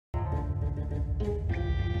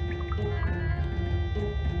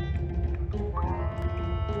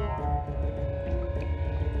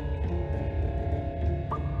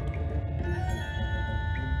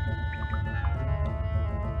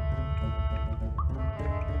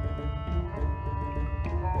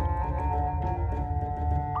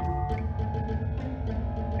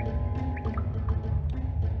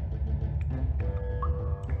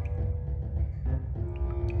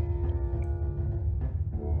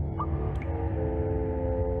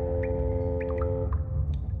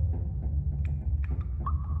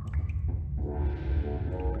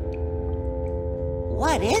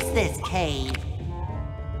What is this cave?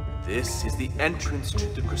 This is the entrance to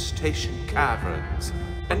the crustacean caverns,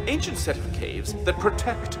 an ancient set of caves that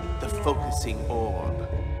protect the focusing orb.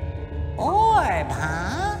 Orb,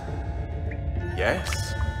 huh?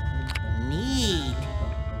 Yes, Neat.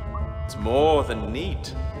 it's more than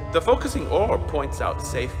neat. The focusing orb points out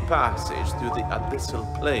safe passage through the abyssal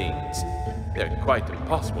plains. They're quite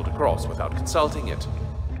impossible to cross without consulting it.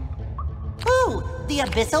 Ooh, the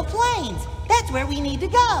abyssal plains. That's where we need to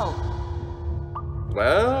go.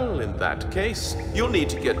 Well, in that case, you'll need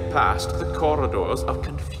to get past the corridors of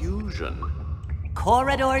confusion.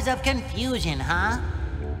 Corridors of confusion, huh?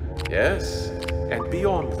 Yes, and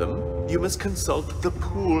beyond them, you must consult the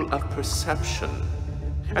pool of perception.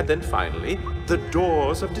 And then finally, the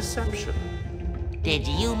doors of deception. Did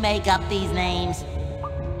you make up these names?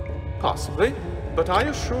 Possibly, but I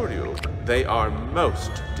assure you, they are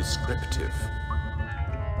most descriptive.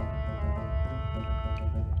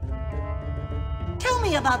 Tell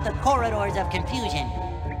me about the corridors of confusion.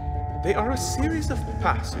 They are a series of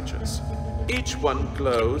passages. Each one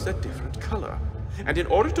glows a different color. And in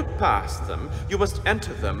order to pass them, you must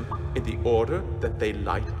enter them in the order that they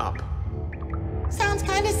light up. Sounds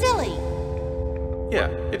kind of silly. Yeah,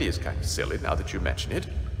 it is kind of silly now that you mention it,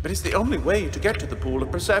 but it's the only way to get to the pool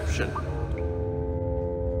of perception.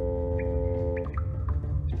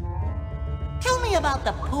 Tell me about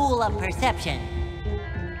the pool of perception.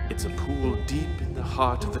 It's a pool deep in the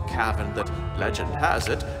heart of the cavern that, legend has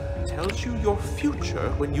it, tells you your future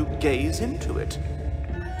when you gaze into it.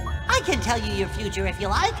 I can tell you your future if you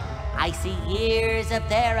like. I see years of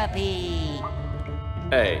therapy.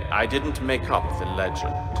 Hey, I didn't make up the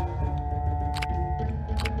legend.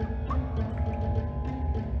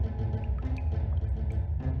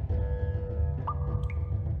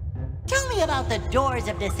 Tell me about the doors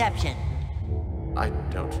of deception. I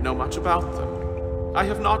don't know much about them. I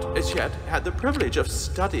have not, as yet, had the privilege of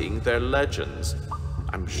studying their legends.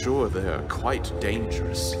 I'm sure they're quite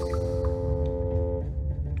dangerous.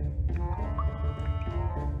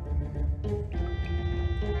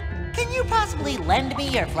 Can you possibly lend me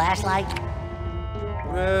your flashlight?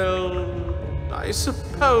 Well, I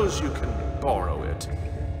suppose you can borrow it.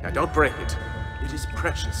 Now don't break it. It is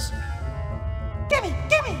precious. Gimme,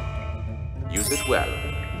 gimme! Use it well.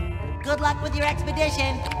 Good luck with your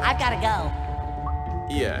expedition. I've gotta go.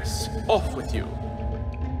 Yes, off with you.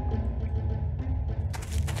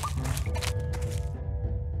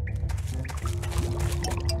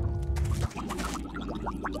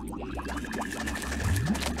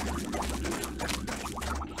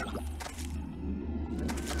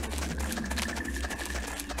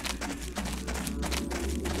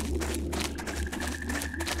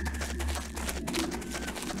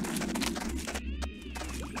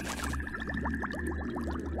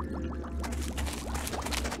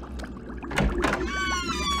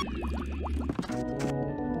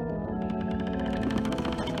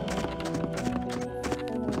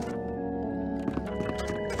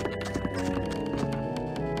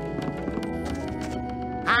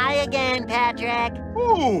 Hi again, Patrick.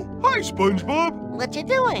 Oh, hi, SpongeBob. What you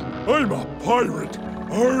doing? I'm a pirate.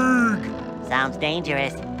 Arg! Sounds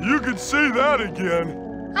dangerous. You can say that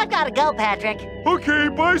again. I've gotta go, Patrick. Okay,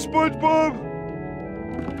 bye, SpongeBob.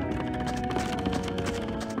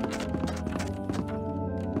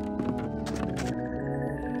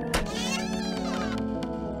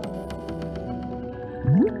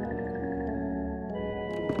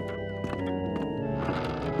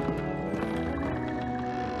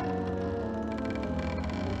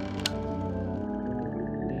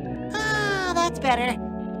 That's better.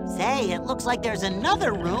 Say, it looks like there's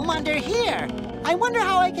another room under here. I wonder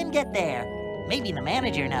how I can get there. Maybe the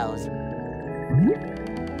manager knows.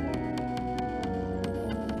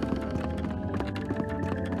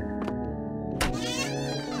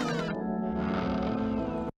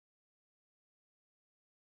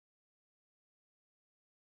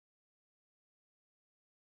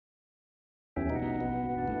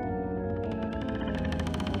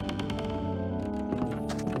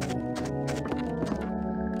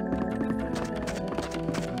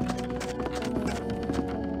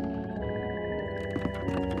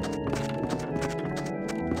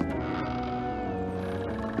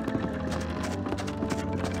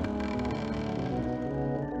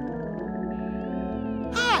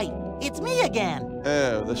 It's me again.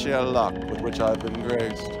 Oh, the sheer luck with which I've been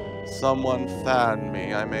graced. Someone fan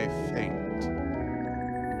me, I may faint.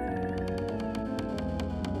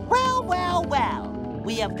 Well, well, well.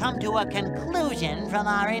 We have come to a conclusion from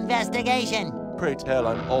our investigation. Pray tell,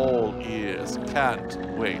 I'm all ears. Can't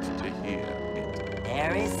wait to hear it.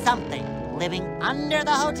 There is something living under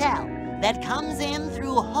the hotel. that comes in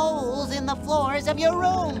through holes in the floors of your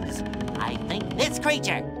rooms. I think this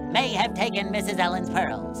creature may have taken Mrs. Ellen's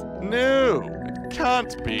pearls. No, it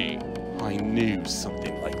can't be. I knew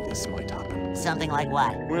something like this might happen. Something like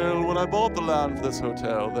what? Well, when I bought the land for this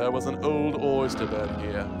hotel, there was an old oyster bed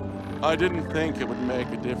here. I didn't think it would make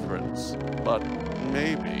a difference, but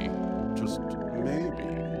maybe, just maybe.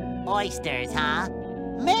 Oysters, huh?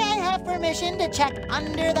 May I have permission to check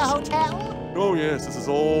under the hotel? Oh yes, this is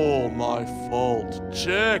all my fault.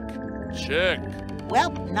 Check, check.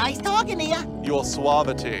 Well, nice talking to you. Your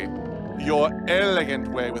suavity, your elegant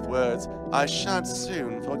way with words, I shan't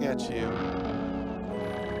soon forget you.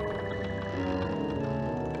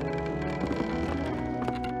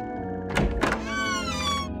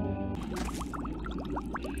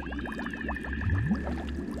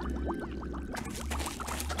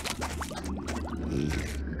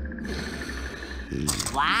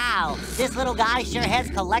 Wow, this little guy sure has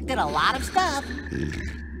collected a lot of stuff.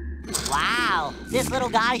 Wow, this little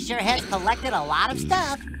guy sure has collected a lot of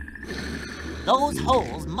stuff. Those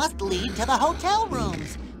holes must lead to the hotel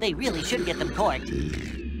rooms. They really should get them corked.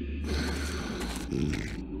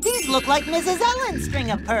 These look like Mrs. Ellen's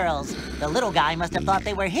string of pearls. The little guy must have thought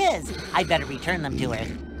they were his. I'd better return them to her.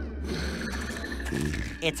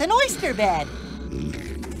 It's an oyster bed.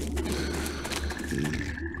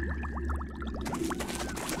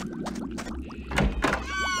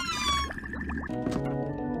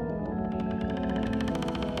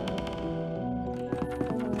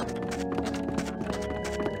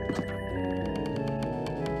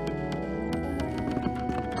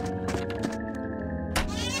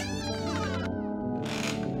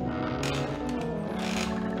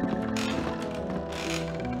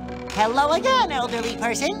 Hello again, elderly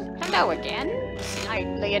person. Hello again,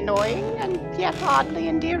 slightly annoying and yet oddly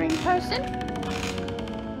endearing person.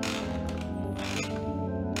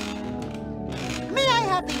 May I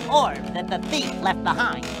have the orb that the thief left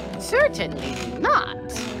behind? Certainly not.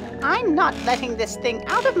 I'm not letting this thing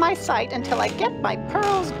out of my sight until I get my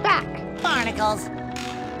pearls back. Barnacles.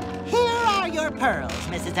 Here are your pearls,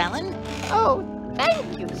 Mrs. Ellen. Oh,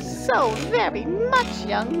 thank you so very much,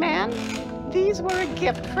 young man. These were a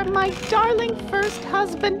gift from my darling first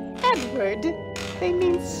husband, Edward. They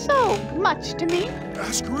mean so much to me.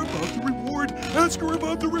 Ask her about the reward. Ask her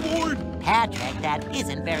about the reward. Patrick, that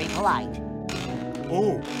isn't very polite.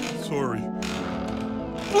 Oh, sorry.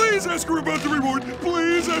 Please ask her about the reward.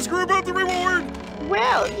 Please ask her about the reward.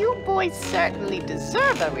 Well, you boys certainly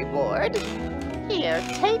deserve a reward. Here,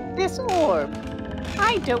 take this orb.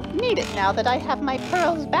 I don't need it now that I have my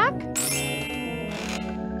pearls back.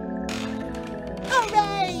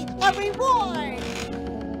 Hooray! A reward!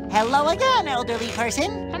 Hello again, elderly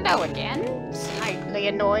person. Hello again, slightly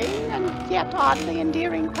annoying and yet oddly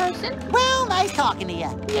endearing person. Well, nice talking to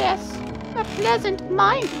you. Yes, a pleasant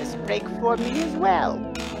mindless break for me as well.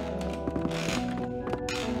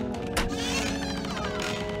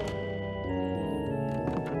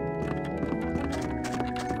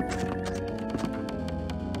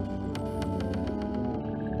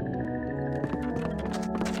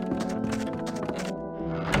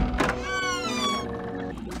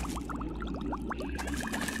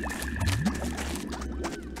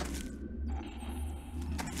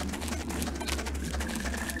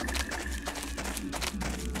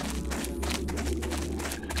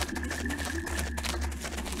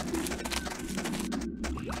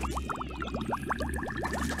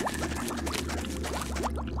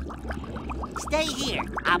 Stay here.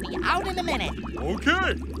 I'll be out in a minute.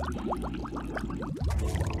 Okay.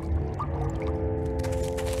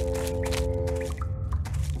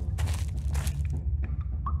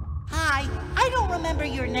 Hi, I don't remember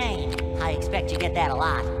your name. I expect you get that a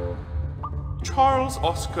lot. Charles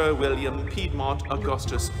Oscar William Piedmont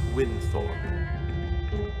Augustus Winthorpe.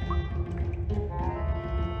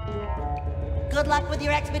 Good luck with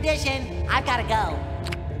your expedition. I've got to go.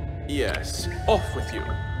 Yes, off with you.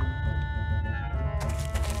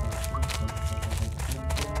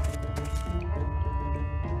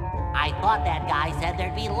 I thought that guy said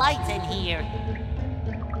there'd be lights in here.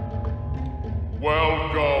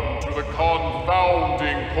 Welcome to the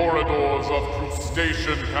confounding corridors of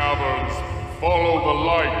crustacean caverns. Follow the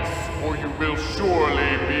lights, or you will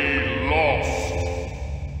surely be lost.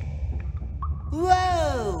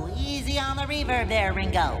 Whoa! Easy on the reverb there,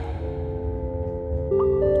 Ringo.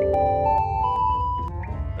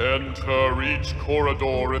 Enter each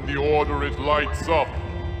corridor in the order it lights up.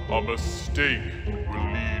 A mistake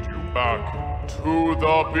will lead you back to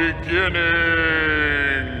the beginning.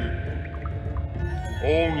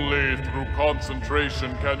 Only through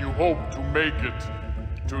concentration can you hope to make it.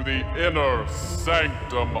 to the inner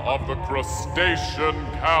sanctum of the crustacean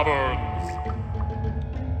caverns.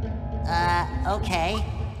 Okay.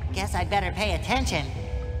 Guess I'd better pay attention.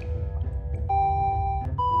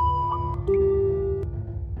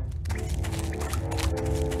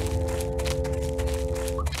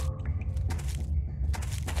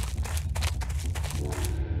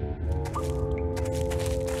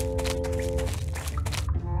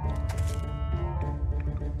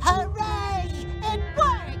 Hooray! It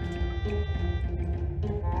worked!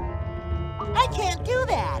 I can't do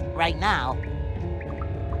that right now.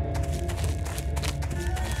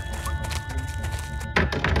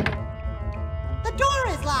 The door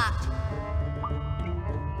is locked.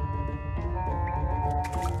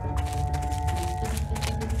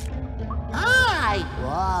 Hi!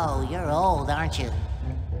 Whoa, you're old, aren't you?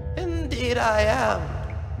 Indeed I am.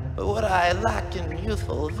 But what I lack in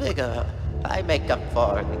youthful vigor, I make up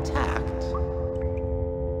for in tact.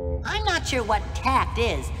 I'm not sure what tact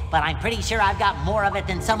is, but I'm pretty sure I've got more of it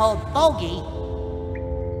than some old fogey.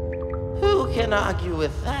 Who can argue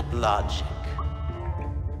with that logic?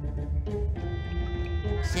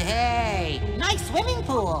 Say, nice swimming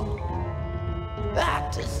pool.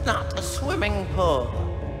 That is not a swimming pool.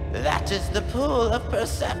 That is the pool of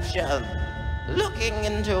perception. Looking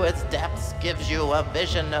into its depths gives you a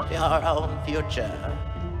vision of your own future.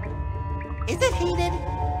 Is it heated?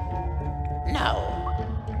 No.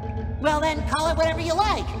 Well then, call it whatever you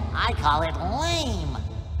like. I call it lame.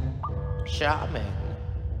 Charming.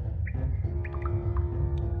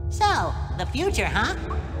 So, the future, huh?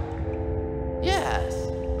 Yes,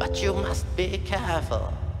 but you must be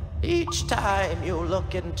careful. Each time you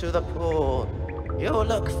look into the pool, you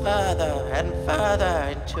look further and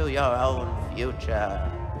further into your own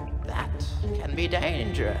future. That can be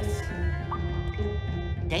dangerous.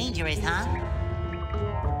 Dangerous, huh?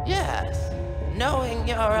 Yes, knowing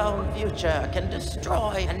your own future can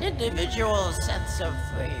destroy an individual's sense of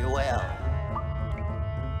free will.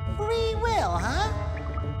 Free will, huh?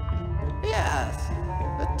 Yes,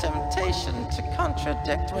 the temptation to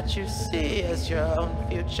contradict what you see as your own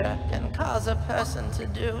future can cause a person to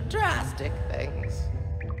do drastic things.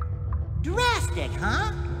 Drastic,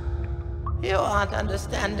 huh? You aren't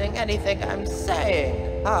understanding anything I'm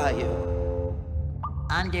saying, are you?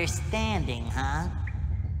 Understanding, huh?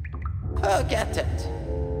 Forget it.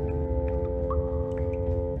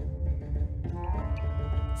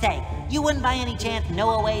 Say, you wouldn't by any chance know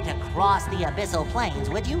a way to cross the abyssal plains,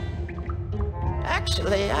 would you?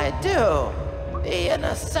 Actually, I do. The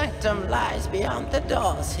inner sanctum lies beyond the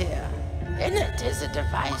doors here. In it is a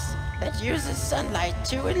device that uses sunlight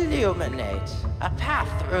to illuminate a path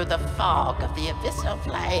through the fog of the abyssal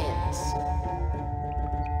plains.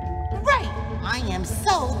 Right! I am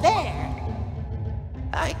so there!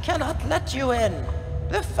 I cannot let you in.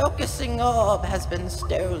 The focusing orb has been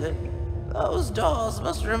stolen. Those doors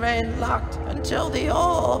must remain locked until the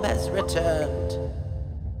orb has returned.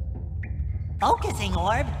 Focusing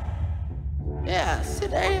orb? Yes,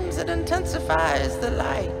 it aims and intensifies the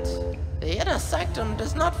light. The inner sanctum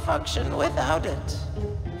does not function without it.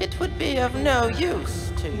 It would be of no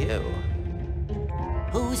use to you.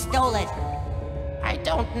 Who stole it? I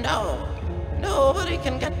don't know. Nobody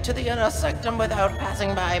can get to the inner sanctum without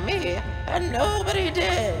passing by me, and nobody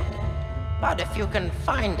did. But if you can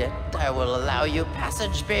find it, I will allow you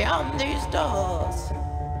passage beyond these doors.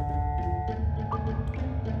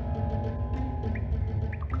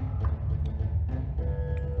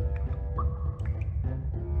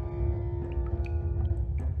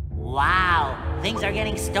 Wow, things are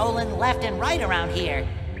getting stolen left and right around here.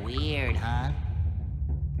 Weird, huh?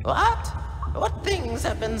 What? What things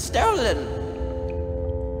have been stolen?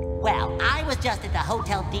 Well, I was just at the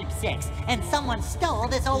Hotel Deep Six, and someone stole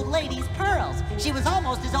this old lady's pearls. She was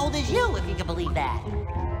almost as old as you, if you can believe that.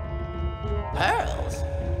 Pearls?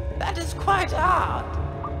 That is quite odd.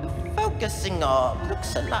 The focusing orb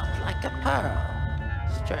looks a lot like a pearl.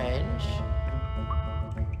 Strange.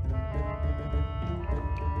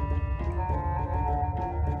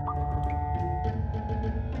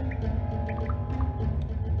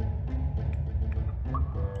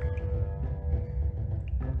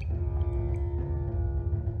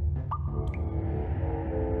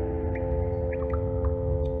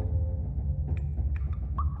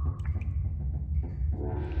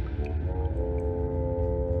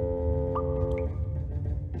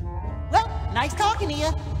 Nice talking to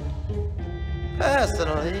you.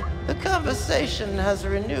 Personally, the conversation has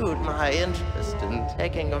renewed my interest in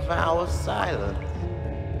taking a vow of silence.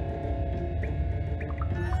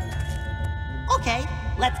 Okay,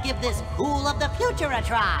 let's give this pool of the future a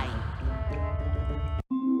try.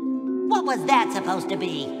 What What was that supposed to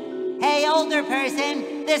be? Hey, older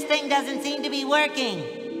person, this thing doesn't seem to be working.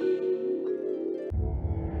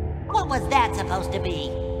 What was that supposed to be?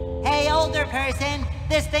 Hey, older person,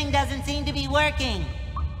 this thing doesn't seem to be working.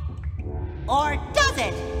 Or does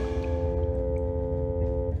it?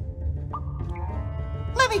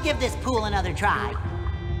 Let me give this pool another try.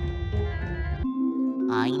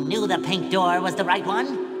 I knew the pink door was the right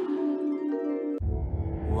one.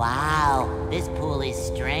 Wow, this pool is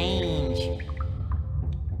strange.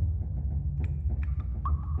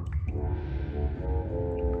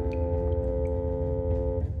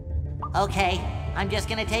 Okay, I'm just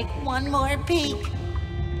gonna take one more peek.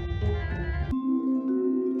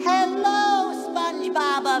 Hello,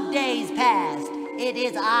 Spongebob of days past. It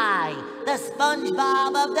is I, the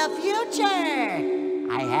Spongebob of the future.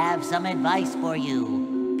 I have some advice for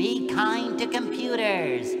you. Be kind to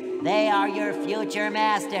computers. They are your future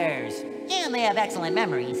masters. And they have excellent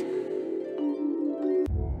memories.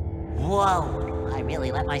 Whoa, I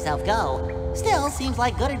really let myself go. Still seems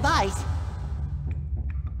like good advice.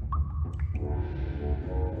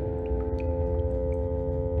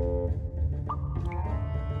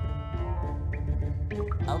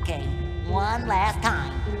 Okay, one last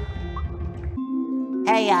time.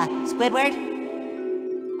 Hey, Squidward?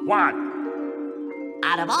 What?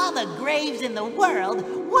 Out of all the graves in the world,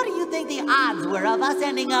 what do you think the odds were of us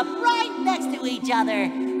ending up right next to each other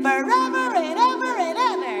forever and ever and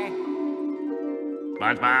ever?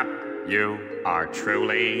 SpongeBob, you are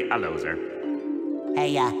truly a loser.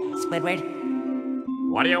 Hey, Squidward?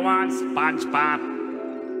 What do you want, SpongeBob?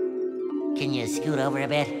 Can you scoot over a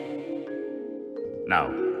bit? No.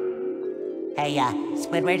 Hey,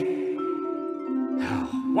 Squidward?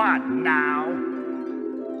 What now?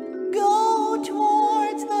 Go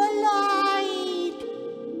towards the light!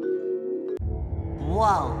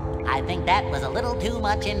 Whoa, I think that was a little too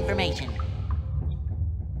much information.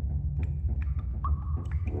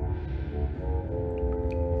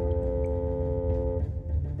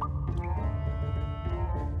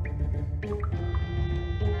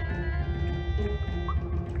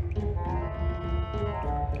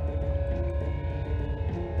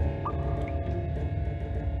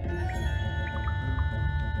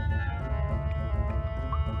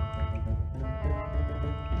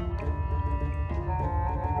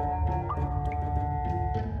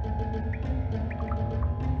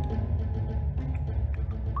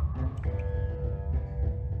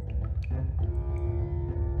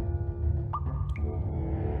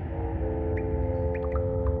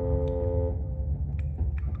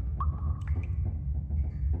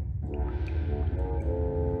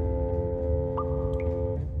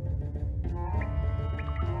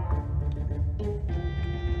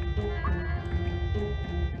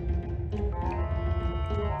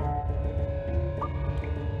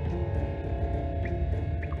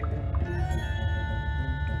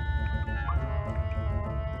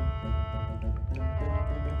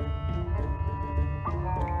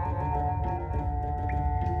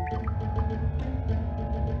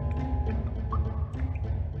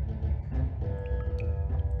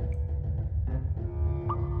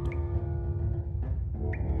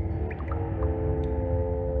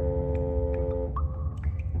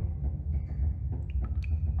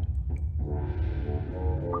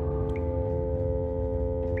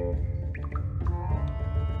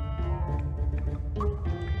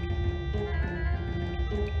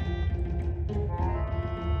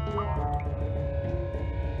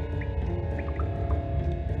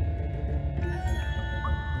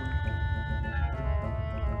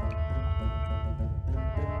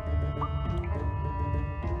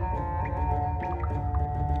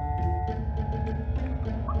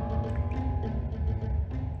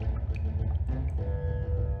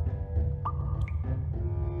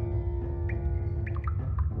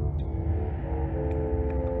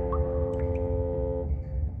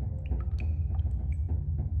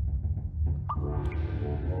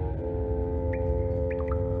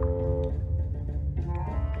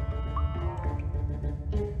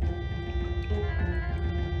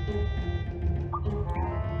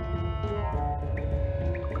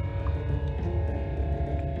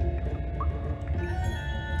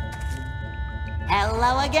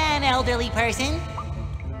 Hello again, elderly person.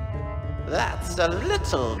 That's a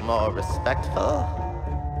little more respectful.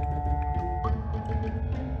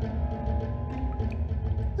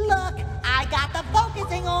 Look, I got the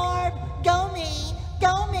focusing orb. Go me,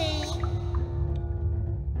 go me.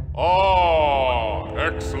 Ah,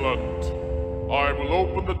 excellent. I will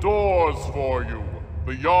open the doors for you.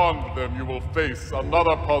 Beyond them, you will face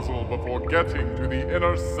another puzzle before getting to the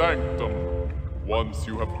inner sanctum. Once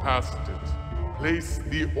you have passed it, place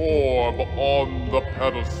the orb on the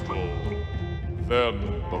pedestal. Then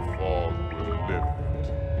the fog will lift.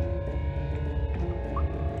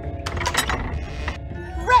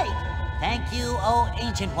 Great! Thank you, oh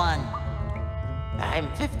Ancient One.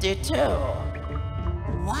 I'm 52.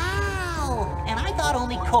 Wow! And I thought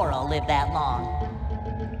only Coral lived that long.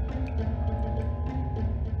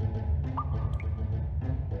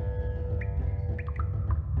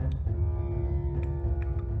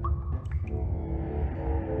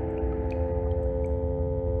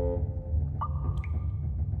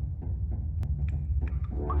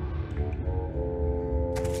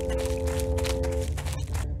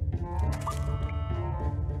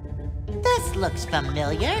 This looks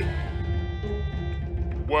familiar.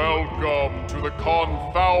 Welcome to the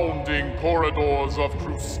confounding corridors of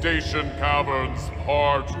Crustacean Caverns,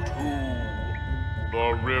 Part 2.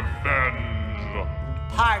 The Revenge.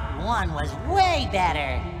 Part 1 was way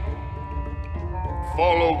better.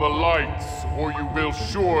 Follow the lights, or you will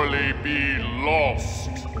surely be lost.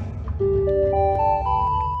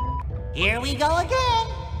 Here we go again.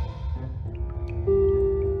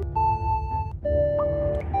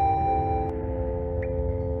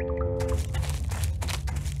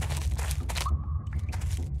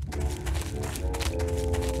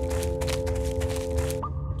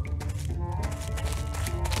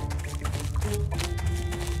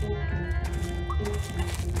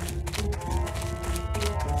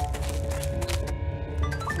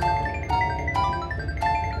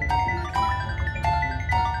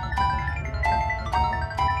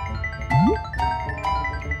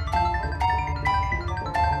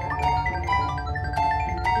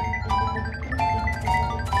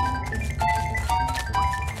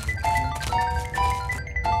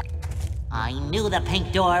 I knew the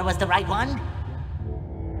pink door was the right one.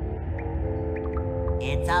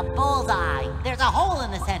 It's a bullseye. There's a hole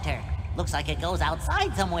in the center. Looks like it goes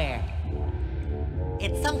outside somewhere.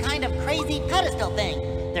 It's some kind of crazy pedestal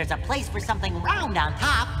thing. There's a place for something round on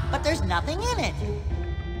top, but there's nothing in it.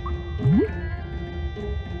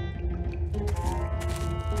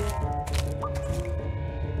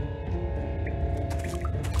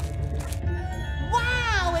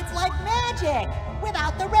 Wow, it's like magic,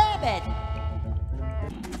 without the rabbit.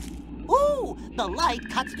 Ooh, the light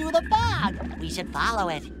cuts through the fog. We should follow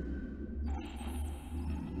it.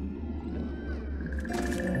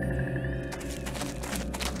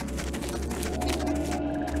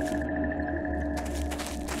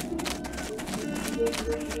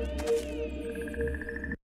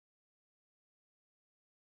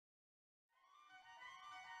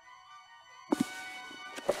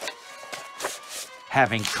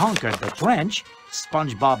 Having conquered the trench,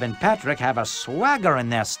 SpongeBob and Patrick have a swagger in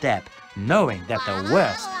their step, knowing that the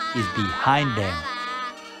worst is behind them.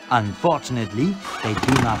 Unfortunately, they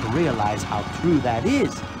do not realize how true that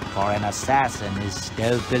is, for an assassin is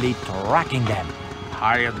stealthily tracking them.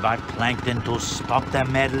 Hired by Plankton to stop their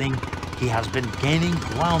meddling, he has been gaining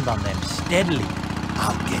ground on them steadily.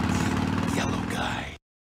 I'll get you, yellow guy.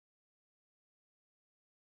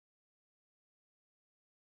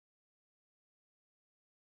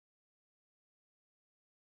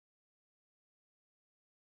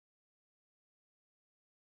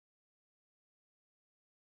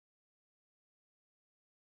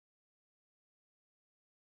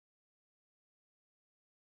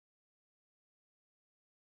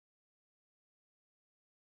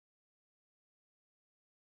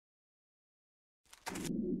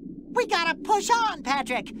 We gotta push on,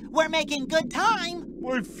 Patrick. We're making good time.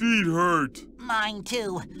 My feet hurt. Mine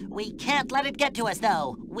too. We can't let it get to us,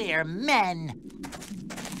 though. We're men.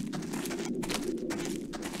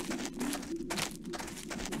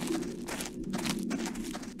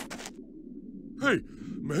 Hey,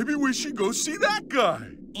 maybe we should go see that guy.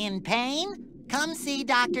 In pain? Come see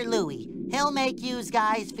Dr. Louie. He'll make you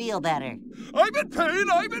guys feel better. I'm in pain,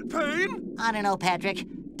 I'm in pain. I don't know, Patrick.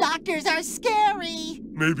 Doctors are scary.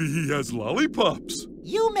 Maybe he has lollipops.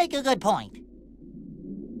 You make a good point.